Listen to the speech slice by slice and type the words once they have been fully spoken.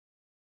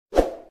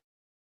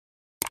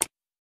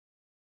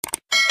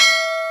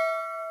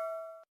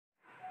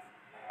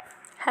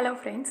Hello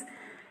friends,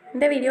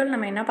 இந்த வீடியோவில்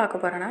நம்ம என்ன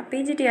பார்க்க போகிறோன்னா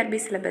PGTRB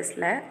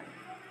syllabusல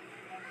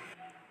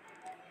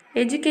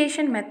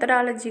education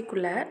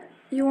methodology-குள்ள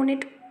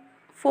unit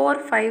 4,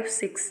 5,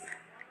 6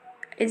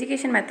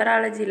 education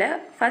methodology-ல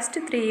first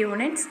 3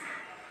 units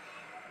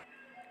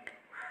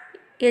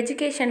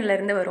education-ல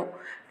இருந்து வரும்.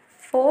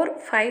 4,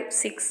 5,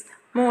 6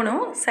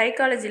 மூணும்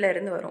psychology-ல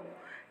இருந்து வரும்.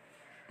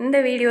 இந்த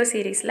வீடியோ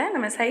சீரீஸில்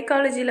நம்ம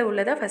சைக்காலஜியில்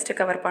உள்ளதை ஃபஸ்ட்டு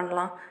கவர்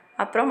பண்ணலாம்,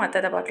 அப்புறம்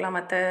மற்றதை பார்க்கலாம்.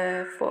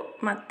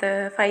 மற்ற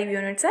 5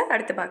 யூனிட்ஸை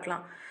அடுத்து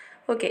பார்க்கலாம்.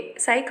 ஓகே,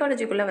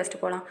 சைக்காலஜிக்குள்ளே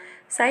ஃபஸ்ட்டு போகலாம்.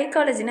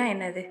 சைக்காலஜினா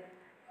என்னது?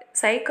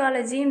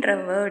 சைக்காலஜின்ற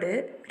வேர்டு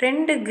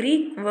 2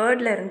 க்ரீக்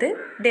வேர்ட்லேருந்து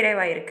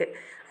டிரைவ் ஆகிருக்கு.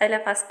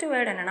 அதில் ஃபஸ்ட்டு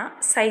வேர்டு என்னென்னா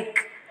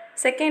சைக்,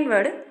 செகண்ட்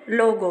வேர்டு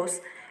லோகோஸ்.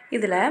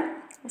 இதில்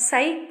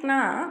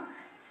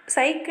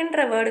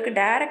சைக்குன்ற வேர்டுக்கு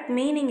டைரக்ட்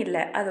மீனிங்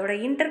இல்லை, அதோட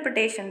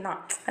இன்டர்பிரிட்டேஷன் தான்.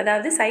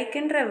 அதாவது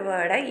சைக்குன்ற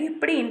வேர்டை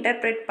எப்படி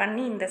இன்டர்பிரேட்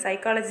பண்ணி இந்த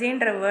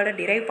சைக்காலஜின்ற வேர்டை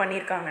டிரைவ்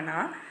பண்ணியிருக்காங்கன்னா,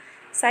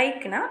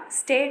 சைக்குனா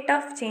state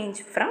of change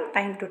from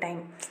time to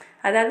time.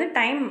 அதாவது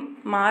டைம்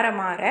மாற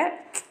மாற,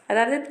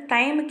 அதாவது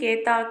டைமுக்கு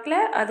ஏற்றாக்கில்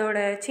அதோட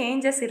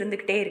சேஞ்சஸ்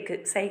இருந்துக்கிட்டே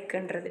இருக்குது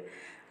சைக்குன்றது.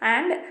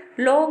 And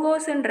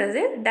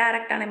லோகோஸுன்றது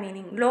டைரக்டான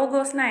meaning.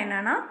 லோகோஸ்னால்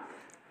என்னென்னா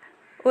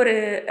ஒரு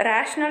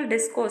ரேஷ்னல்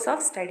டிஸ்கோர்ஸ்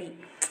ஆஃப் ஸ்டடி,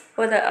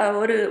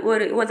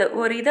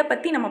 ஒரு இதை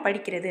பற்றி நம்ம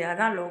படிக்கிறது,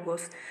 அதான்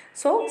லோகோஸ்.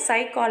 ஸோ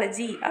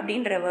சைக்காலஜி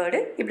அப்படின்ற வேர்டு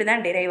இப்படி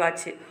தான் டிரைவ்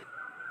ஆச்சு.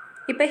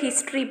 இப்போ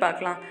ஹிஸ்ட்ரி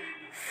பார்க்கலாம்.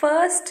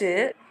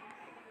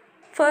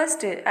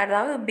 ஃபர்ஸ்ட்டு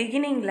அதாவது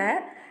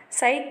பிகினிங்கில்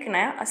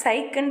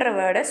சைக்குன்ற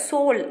வேர்டை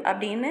சோல்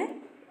அப்படின்னு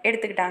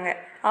எடுத்துக்கிட்டாங்க.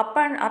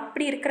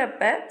 அப்படி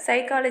இருக்கிறப்ப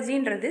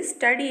சைக்காலஜின்றது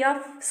ஸ்டடி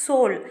ஆஃப்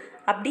சோல்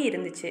அப்படி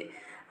இருந்துச்சு.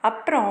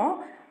 அப்புறம்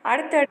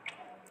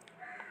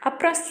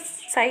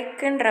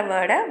சைக்குன்ற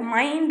வேர்டை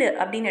மைண்டு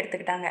அப்படின்னு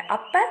எடுத்துக்கிட்டாங்க.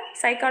 அப்போ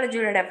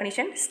சைக்காலஜியோட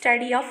டெஃபினிஷன்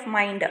ஸ்டடி ஆஃப்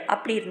மைண்டு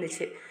அப்படி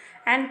இருந்துச்சு.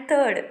 அண்ட்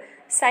தேர்டு,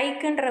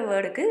 சைக்குன்ற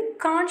வேர்டுக்கு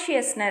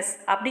கான்ஷியஸ்னஸ்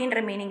அப்படின்ற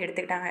மீனிங்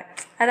எடுத்துக்கிட்டாங்க.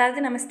 அதாவது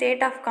நம்ம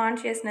ஸ்டேட் ஆஃப்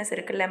கான்ஷியஸ்னஸ்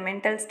இருக்குல்ல,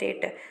 மென்டல்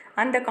ஸ்டேட்டு,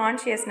 அந்த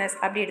கான்ஷியஸ்னஸ்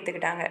அப்படி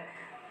எடுத்துக்கிட்டாங்க.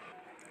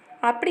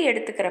 அப்படி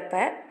எடுத்துக்கிறப்ப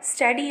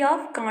ஸ்டடி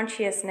ஆஃப்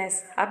கான்ஷியஸ்னஸ்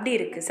அப்படி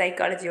இருக்குது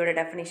சைக்காலஜியோட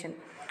டெஃபினிஷன்.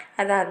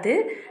 அதாவது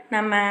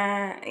நம்ம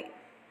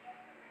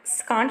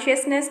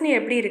கான்ஷியஸ்னஸ்னு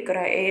எப்படி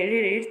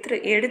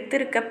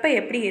எடுத்திருக்கப்ப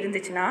எப்படி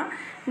இருந்துச்சுன்னா,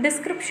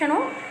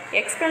 டிஸ்கிரிப்ஷனும்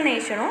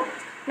எக்ஸ்ப்ளனேஷனும்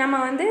நம்ம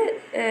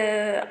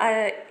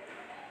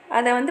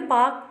அதை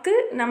பார்த்து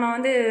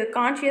நம்ம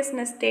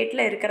கான்ஷியஸ்னஸ்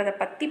ஸ்டேட்டில் இருக்கிறத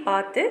பற்றி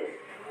பார்த்து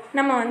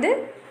நம்ம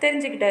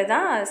தெரிஞ்சுக்கிட்டது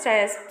தான்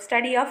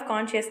ஸ்டடி ஆஃப்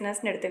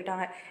கான்ஷியஸ்னஸ்ன்னு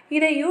எடுத்துக்கிட்டாங்க.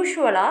 இதை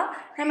யூஷுவலாக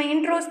நம்ம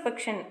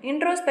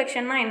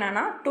இன்ட்ரோஸ்பெக்ஷன்னா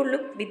என்னென்னா டு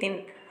லுக் வித்தின்,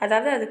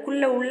 அதாவது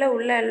அதுக்குள்ளே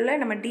உள்ள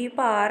நம்ம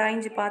டீப்பாக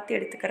ஆராய்ஞ்சு பார்த்து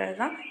எடுத்துக்கிறது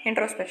தான்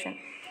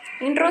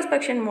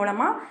இன்ட்ரோஸ்பெக்ஷன்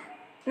மூலமாக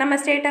நம்ம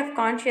ஸ்டேட் ஆஃப்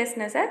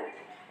கான்ஷியஸ்னஸை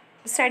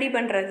ஸ்டடி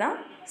பண்ணுறது தான்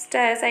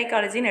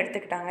சைக்காலஜின்னு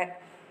எடுத்துக்கிட்டாங்க.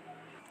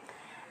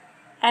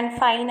 அண்ட்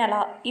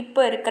ஃபைனலாக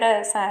இப்போ இருக்கிற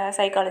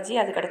சைக்காலஜி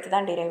அதுக்கடுத்து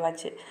தான் டிரைவ்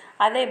ஆச்சு.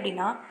 அதை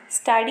எப்படின்னா,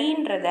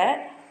 ஸ்டடின்றத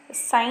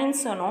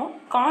சயின்ஸுனும்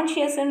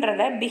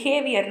கான்ஷியஸுன்றத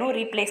பிஹேவியர்னும்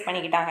ரீப்ளேஸ்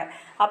பண்ணிக்கிட்டாங்க.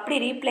 அப்படி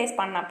ரீப்ளேஸ்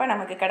பண்ணப்போ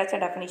நமக்கு கிடைச்ச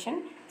டெஃபினிஷன்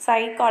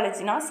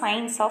சைக்காலஜினா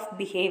சயின்ஸ் ஆஃப்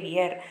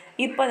பிஹேவியர்.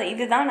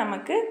 இதுதான்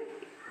நமக்கு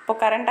இப்போ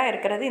கரண்ட்டாக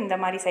இருக்கிறது. இந்த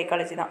மாதிரி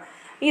சைக்காலஜி தான்.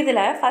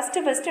 இதில் ஃபஸ்ட்டு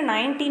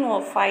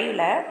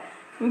 1905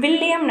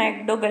 வில்லியம்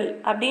மெக்டோகல்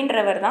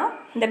அப்படின்றவர் தான்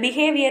இந்த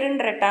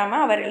பிஹேவியருன்ற டேர்மை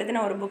அவர்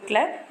எழுதின ஒரு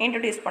புக்கில்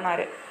இன்ட்ரடியூஸ்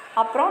பண்ணார்.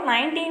 அப்புறம்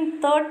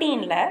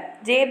 1913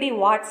 ஜேபி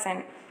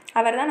வாட்சன்,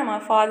 அவர் தான் நம்ம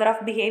ஃபாதர்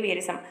ஆஃப்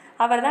பிஹேவியரிசம்,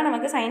 அவர் தான்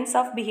நமக்கு சயின்ஸ்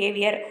ஆஃப்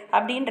பிஹேவியர்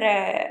அப்படின்ற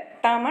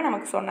டேர்மை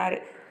நமக்கு சொன்னார்.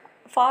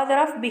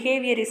 ஃபாதர் ஆஃப்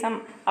பிஹேவியரிசம்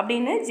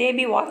அப்படின்னு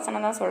ஜேபி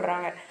வாட்சனை தான்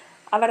சொல்கிறாங்க.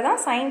 அவர் தான்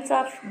சயின்ஸ்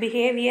ஆஃப்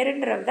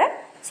பிஹேவியருன்றத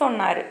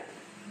சொன்னார்.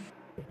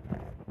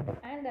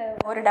 அண்ட்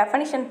ஒரு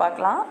டெஃபனிஷன்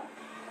பார்க்கலாம்.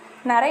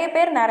 நிறைய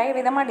பேர் நிறைய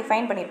விதமாக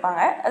டிஃபைன்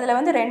பண்ணியிருப்பாங்க. அதில்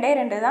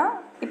 2 தான்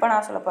இப்போ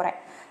நான் சொல்ல போகிறேன்.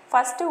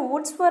 First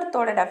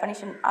வுட்ஸ்வர்த்தோட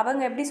definition.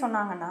 அவங்க எப்படி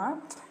சொன்னாங்கன்னா,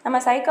 நம்ம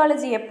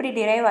சைக்காலஜி எப்படி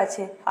டிரைவ்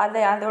ஆச்சு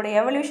அதோட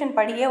எவல்யூஷன்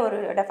படியே ஒரு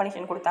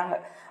டெஃபனிஷன் கொடுத்தாங்க.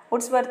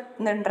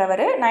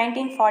 வுட்ஸ்வர்த்ன்றவர்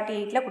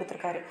 1948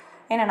 கொடுத்துருக்காரு.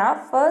 என்னென்னா,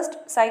 first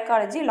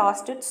psychology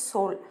last it's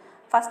soul.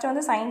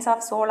 First science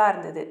of சோலாக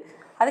இருந்தது.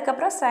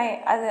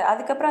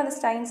 அதுக்கப்புறம் அது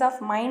சயின்ஸ் ஆஃப்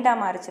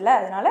மைண்டாக மாறிச்சுல,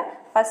 அதனால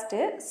first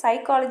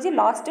psychology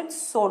last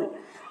it's soul,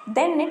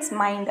 then it's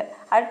mind.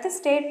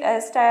 அடுத்து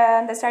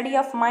அந்த ஸ்டடி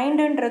ஆஃப்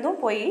மைண்டுன்றதும்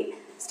போய்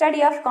ஸ்டடி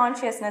ஆஃப்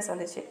கான்ஷியஸ்னஸ்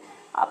வந்துச்சு.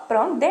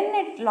 அப்புறம் then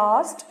it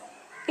last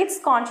it's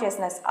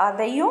consciousness,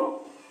 அதையும்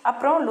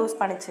அப்புறம் லூஸ்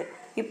பண்ணிச்சு.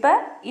 இப்போ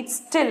it's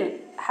still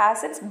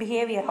has its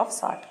behaviour of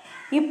chart.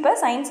 இப்போ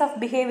சயின்ஸ் ஆஃப்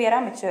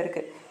பிஹேவியராக மிச்சம்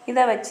இருக்குது.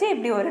 இதை வச்சு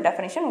இப்படி ஒரு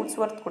டெஃபினிஷன்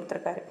வுட்ஸ்வர்த்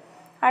கொடுத்துருக்காரு.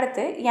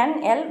 அடுத்து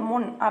என்எல்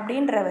முன்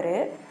அப்படின்றவர்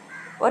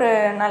ஒரு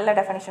நல்ல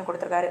டெஃபினிஷன்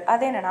கொடுத்துருக்காரு.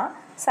 அது என்னென்னா,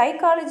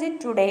 psychology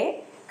today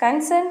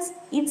concerns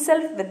it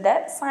self with the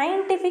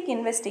scientific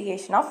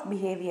investigation of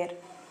behaviour.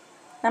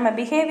 நம்ம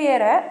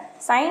பிஹேவியரை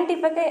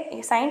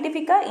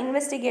சயின்டிஃபிக்காக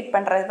இன்வெஸ்டிகேட்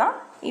பண்ணுறது தான்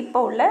இப்போ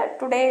உள்ள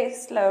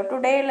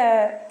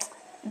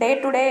டே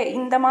டு டே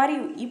இந்த மாதிரி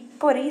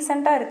இப்போ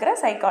ரீசெண்டாக இருக்கிற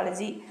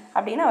சைக்காலஜி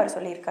அப்படின்னு அவர்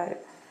சொல்லியிருக்காரு.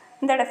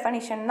 இந்த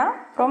டெஃபினிஷன் தான்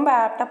ரொம்ப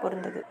ஆப்டாக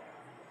பொருந்தது.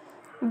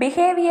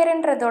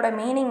 பிஹேவியர்ன்றதோட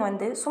மீனிங்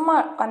வந்து சும்மா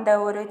அந்த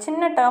ஒரு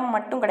சின்ன டேர்ம்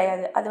மட்டும்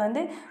கிடையாது. அது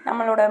வந்து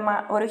நம்மளோட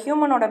ஒரு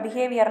ஹியூமனோட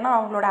பிஹேவியர்னால்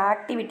அவங்களோட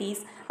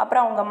ஆக்டிவிட்டீஸ்,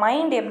 அப்புறம் அவங்க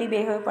மைண்ட் எப்படி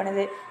பிஹேவ்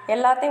பண்ணுது,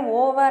 எல்லாத்தையும்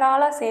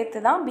ஓவராலாக சேர்த்து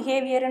தான்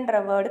பிஹேவியர்ன்ற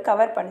வேர்டு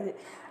கவர் பண்ணுது.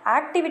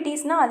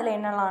 ஆக்டிவிட்டீஸ்னால் அதில்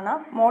என்னெல்லாம்னா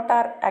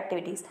மோட்டார்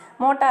ஆக்டிவிட்டீஸ்.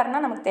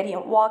 மோட்டார்னால் நமக்கு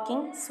தெரியும்,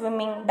 வாக்கிங்,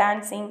 ஸ்விம்மிங்,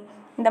 டான்ஸிங்,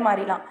 இந்த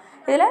மாதிரிலாம்.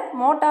 இதில்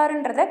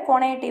மோட்டாருன்றதை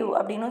கொனேட்டிவ்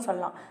அப்படின்னு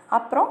சொல்லலாம்.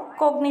 அப்புறம்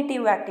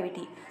கொக்னிட்டிவ்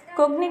ஆக்டிவிட்டி.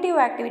 கொக்னிட்டிவ்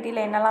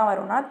ஆக்டிவிட்டியில் என்னெல்லாம்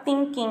வரும்னா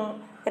திங்கிங்,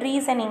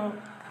 ரீசனிங்,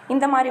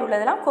 இந்த மாதிரி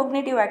உள்ளதெல்லாம்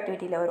கொக்னிட்டிவ்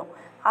ஆக்டிவிட்டியில் வரும்.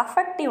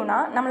 அஃபெக்டிவ்னா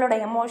நம்மளோட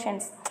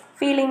எமோஷன்ஸ்,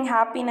 ஃபீலிங்,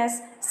 ஹாப்பினஸ்,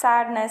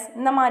 சேட்னஸ்,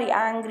 இந்த மாதிரி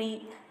ஆங்க்ரி,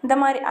 இந்த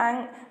மாதிரி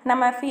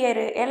நம்ம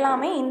ஃபியரு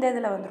எல்லாமே இந்த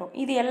இதில் வந்துடும்.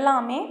 இது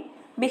எல்லாமே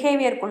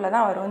பிஹேவியருக்குள்ளே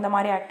தான் வரும், இந்த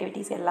மாதிரி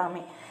ஆக்டிவிட்டீஸ்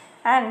எல்லாமே.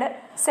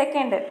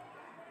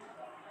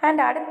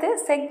 அண்ட் அடுத்து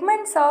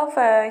segments of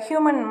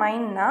human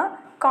மைண்ட்னா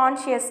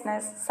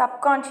consciousness,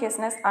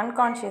 subconsciousness,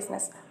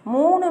 unconsciousness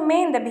மூணுமே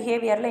இந்த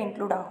பிஹேவியரில்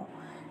இன்க்ளூட் ஆகும்.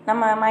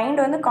 நம்ம மைண்ட்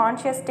வந்து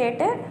கான்ஷியஸ்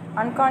ஸ்டேட்டு,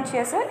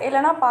 அன்கான்ஷியஸு,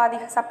 இல்லைனா பாதி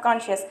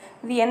சப்கான்ஷியஸ்,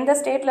 இது எந்த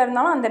ஸ்டேட்டில்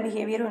இருந்தாலும் அந்த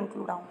பிஹேவியரும்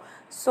இன்க்ளூட் ஆகும்.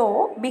 So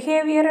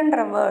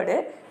பிஹேவியர்ன்ற word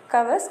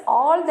covers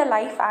all the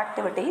life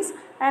activities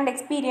and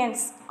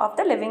experience of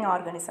the living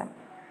organism.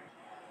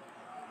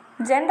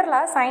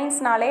 ஜென்ரலாக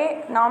சயின்ஸ்னாலே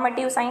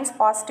நார்மட்டிவ் சயின்ஸ்,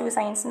 பாசிட்டிவ்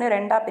சயின்ஸ்னு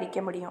ரெண்டாக பிரிக்க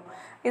முடியும்.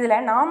 இதில்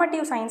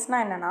நார்மட்டிவ்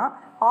சயின்ஸ்னால் என்னென்னா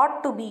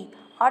ஆட்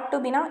டு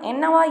பினா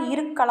என்னவா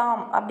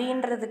இருக்கலாம்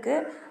அப்படின்றதுக்கு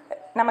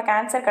நமக்கு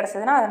ஆன்சர்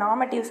கிடச்சதுன்னா அது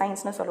நார்மட்டிவ்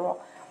சயின்ஸ்னு சொல்லுவோம்.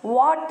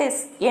 வாட்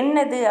இஸ்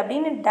என்னது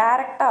அப்படின்னு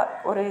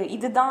டைரெக்டாக ஒரு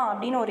இதுதான்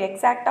அப்படின்னு ஒரு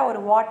எக்ஸாக்டாக ஒரு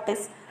வாட்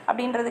இஸ்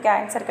அப்படின்றதுக்கு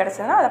ஆன்சர்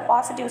கிடச்சதுன்னா அதை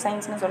பாசிட்டிவ்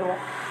சயின்ஸ்னு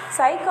சொல்லுவோம்.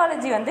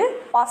 சைக்காலஜி வந்து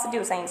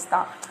பாசிட்டிவ் சயின்ஸ்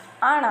தான்.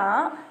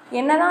 ஆனால்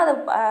என்ன தான் அது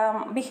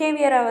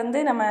பிஹேவியரை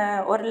வந்து நம்ம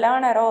ஒரு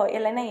லேர்னரோ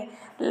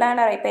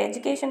இல்லைன்னா இப்போ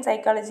எஜுகேஷன்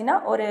சைக்காலஜினா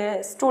ஒரு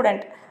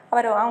ஸ்டூடெண்ட்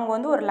அவங்க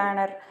வந்து ஒரு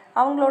லேர்னர்,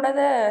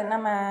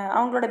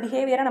 அவங்களோட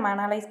பிஹேவியரை நம்ம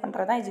அனலைஸ்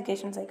பண்ணுறது தான்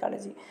எஜுகேஷன்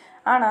சைக்காலஜி.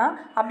 ஆனால்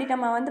அப்படி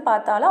நம்ம வந்து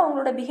பார்த்தாலும்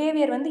அவங்களோட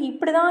பிஹேவியர் வந்து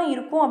இப்படி தான்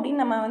இருக்கும்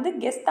அப்படின்னு நம்ம வந்து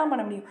கெஸ் தான்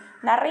பண்ண முடியும்,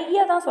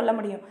 நிறைய தான் சொல்ல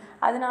முடியும்.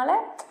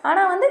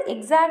 ஆனால் வந்து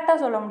எக்ஸாக்டாக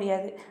சொல்ல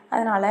முடியாது.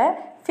 அதனால்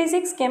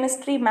ஃபிசிக்ஸ்,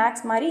 கெமிஸ்ட்ரி,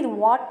 மேக்ஸ் மாதிரி இது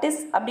வாட்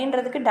இஸ்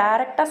அப்படின்றதுக்கு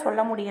டைரெக்டாக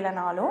சொல்ல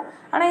முடியலைனாலும்,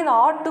 ஆனால் இது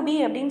ஆட் டு பி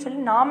அப்படின்னு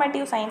சொல்லி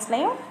நார்மேட்டிவ்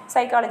சயின்ஸ்லையும்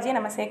சைக்காலஜியை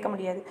நம்ம சேர்க்க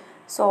முடியாது.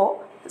 ஸோ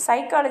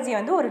சைக்காலஜி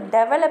வந்து ஒரு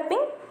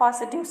டெவலப்பிங்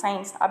பாசிட்டிவ்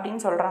சயின்ஸ்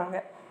அப்படின்னு சொல்கிறாங்க.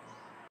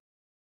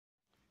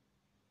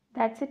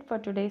 That's it for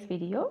today's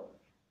video.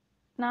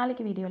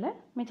 நாளைக்கு வீடியோவில்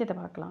மிச்சத்தை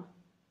பார்க்கலாம்.